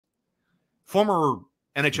former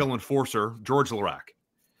NHL enforcer George Laraque,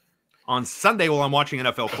 on Sunday while I'm watching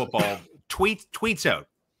NFL football, tweets out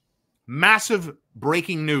massive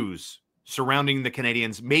breaking news surrounding the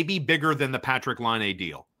Canadiens, maybe bigger than the Patrick Laine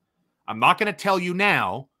deal. I'm not going to tell you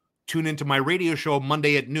now. Tune into my radio show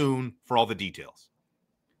Monday at noon for all the details.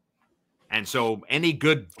 And so any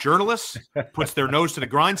good journalist puts their nose to the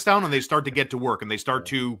grindstone and they start to get to work and they start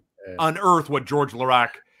to unearth what George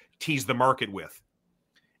Laraque teased the market with.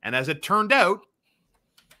 And as it turned out,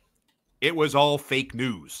 it was all fake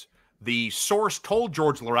news. The source told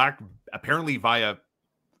George Laraque, apparently via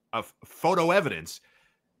photo evidence,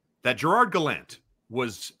 that Gerard Gallant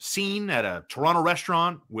was seen at a Toronto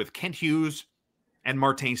restaurant with Kent Hughes and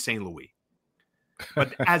Martin St. Louis.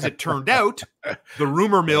 But as it turned out, the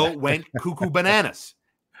rumor mill went cuckoo bananas.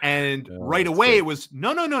 And right away it was,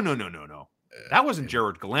 no. That wasn't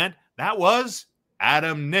Gerard Gallant. That was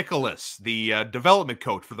Adam Nicholas, the development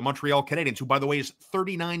coach for the Montreal Canadiens, who, by the way, is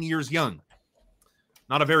 39 years young.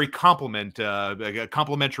 Not a very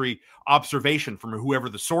complimentary observation from whoever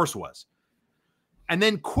the source was. And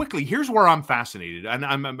then quickly, here's where I'm fascinated, and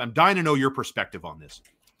I'm dying to know your perspective on this.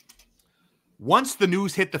 Once the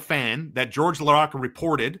news hit the fan that George Laraque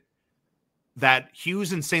reported that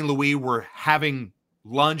Hughes and St. Louis were having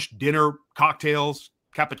lunch, dinner, cocktails,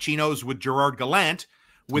 cappuccinos with Gerard Gallant,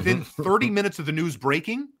 within 30 minutes of the news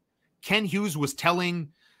breaking, Ken Hughes was telling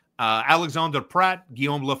Alexandre Pratt,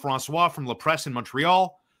 Guillaume Lefrançois from La Presse in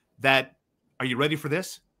Montreal that, are you ready for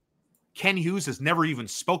this? Ken Hughes has never even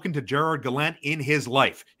spoken to Gerard Gallant in his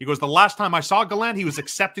life. He goes, the last time I saw Gallant, he was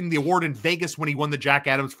accepting the award in Vegas when he won the Jack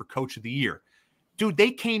Adams for Coach of the Year. Dude,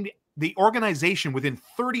 the organization within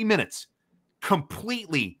 30 minutes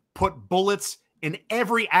completely put bullets in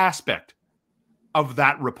every aspect of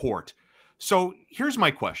that report. So here's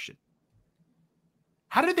my question.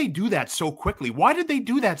 How did they do that so quickly? Why did they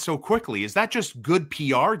do that so quickly? Is that just good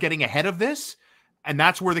PR getting ahead of this? And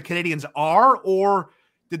that's where the Canadiens are? Or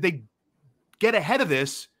did they get ahead of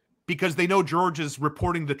this because they know George is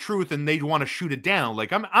reporting the truth and they want to shoot it down?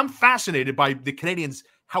 Like, I'm fascinated by the Canadiens,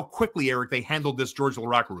 how quickly, Eric, they handled this George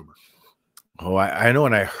Laraque rumor. Oh, I know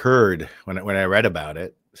when I heard, when I read about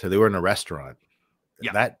it, so they were in a restaurant.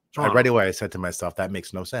 Yeah, that right away I said to myself, that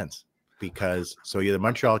makes no sense. Because so you're the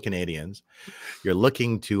Montreal Canadiens, you're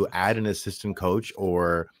looking to add an assistant coach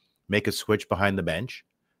or make a switch behind the bench,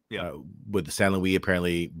 with the St. Louis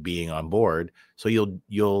apparently being on board. So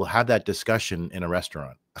you'll have that discussion in a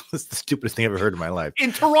restaurant. That's the stupidest thing I've ever heard in my life.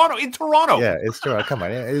 In Toronto. Yeah, it's Toronto. Come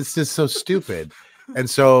on, it's just so stupid. And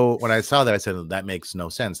so when I saw that, I said, that makes no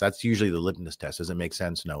sense. That's usually the litmus test. Does it make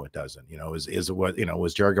sense? No, it doesn't. Was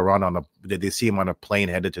Gerard Gallant did they see him on a plane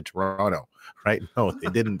headed to Toronto? Right? No, they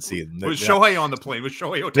didn't see him. Was Shohei on the plane? Was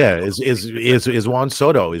Shohei Ohtani? Yeah, is Juan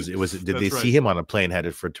Soto? Did they see him on a plane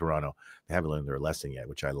headed for Toronto? They haven't learned their lesson yet,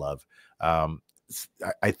 which I love.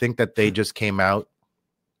 I think that they just came out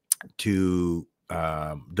to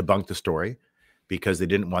debunk the story, because they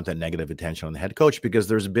didn't want that negative attention on the head coach, because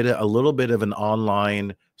there's a little bit of an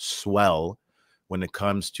online swell when it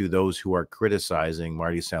comes to those who are criticizing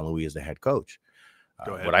Marty St. Louis as the head coach.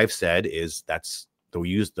 What I've said is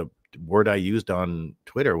the word I used on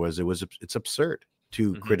Twitter it's absurd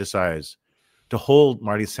to criticize, to hold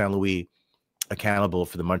Marty St. Louis accountable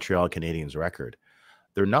for the Montreal Canadiens record.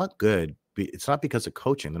 They're not good. It's not because of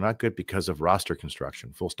coaching. They're not good because of roster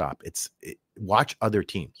construction, full stop. Watch other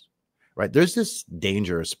teams. Right. There's this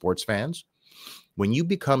danger as sports fans. When you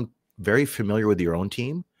become very familiar with your own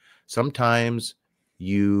team, sometimes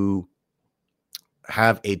you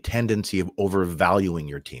have a tendency of overvaluing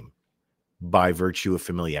your team by virtue of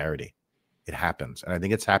familiarity. It happens. And I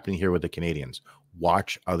think it's happening here with the Canadiens.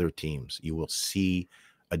 Watch other teams. You will see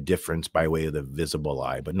a difference by way of the visible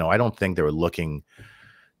eye. But no, I don't think they were looking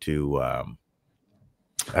to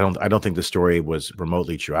I don't think the story was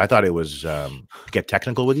remotely true. I thought it was, get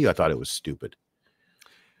technical with you, I thought it was stupid.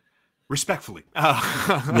 Respectfully.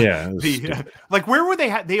 Yeah. Like, where were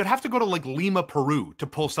they? They would have to go to like Lima, Peru to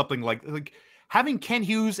pull something like having Ken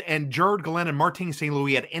Hughes and Gerard Gallant and Martin St.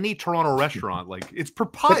 Louis at any Toronto restaurant. Like, it's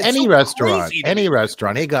preposterous. Any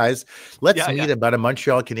restaurant. Hey guys, let's meet about a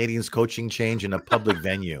Montreal Canadiens coaching change in a public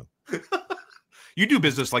venue. You do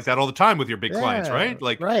business like that all the time with your big clients, right?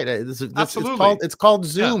 Like, right. Absolutely. It's called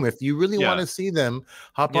Zoom. If you really want to see them,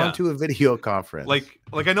 hop onto a video conference. Like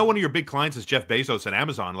I know one of your big clients is Jeff Bezos at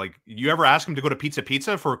Amazon. Like, you ever ask him to go to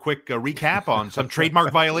Pizza for a quick recap on some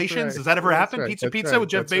trademark violations? Does that ever happen? Pizza with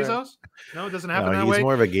Jeff Bezos? No, it doesn't happen that way. He's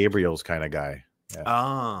more of a Gabriel's kind of guy.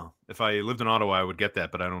 Yeah. If I lived in Ottawa, I would get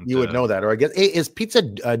that, but I don't. You would know that, or I guess, hey, is Pizza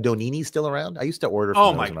Donini still around? I used to order. From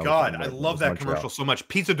Oh my God, I love that commercial so much.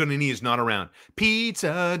 Pizza Donini is not around.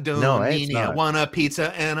 Pizza Donini, I want a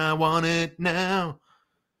pizza and I want it now.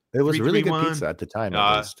 It was really good pizza at the time,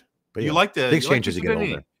 at least. But you like the exchange as you get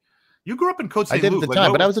older. You grew up in Côte Saint-Luc. I did at the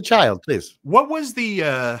time, but I was a child. Please, what was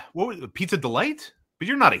Pizza Delight? But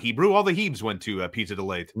you're not a Hebrew. All the Hebes went to Pizza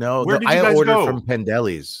Delight. No, where did you guys ordered go? From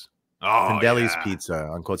Pendelli's. Pendelli's Pizza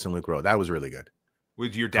on Côte Saint-Luc Road. That was really good.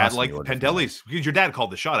 Would your dad like Pendelli's? Because your dad called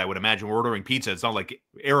the shot. I would imagine we're ordering pizza. It's not like,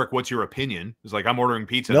 Eric, what's your opinion? It's like, I'm ordering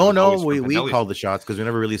pizza. No, we called the shots because we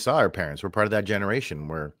never really saw our parents. We're part of that generation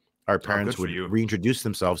where our parents would reintroduce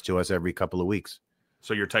themselves to us every couple of weeks.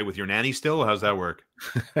 So you're tight with your nanny still? How's that work?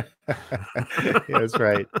 Yeah, that's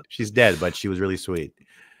right. She's dead, but she was really sweet.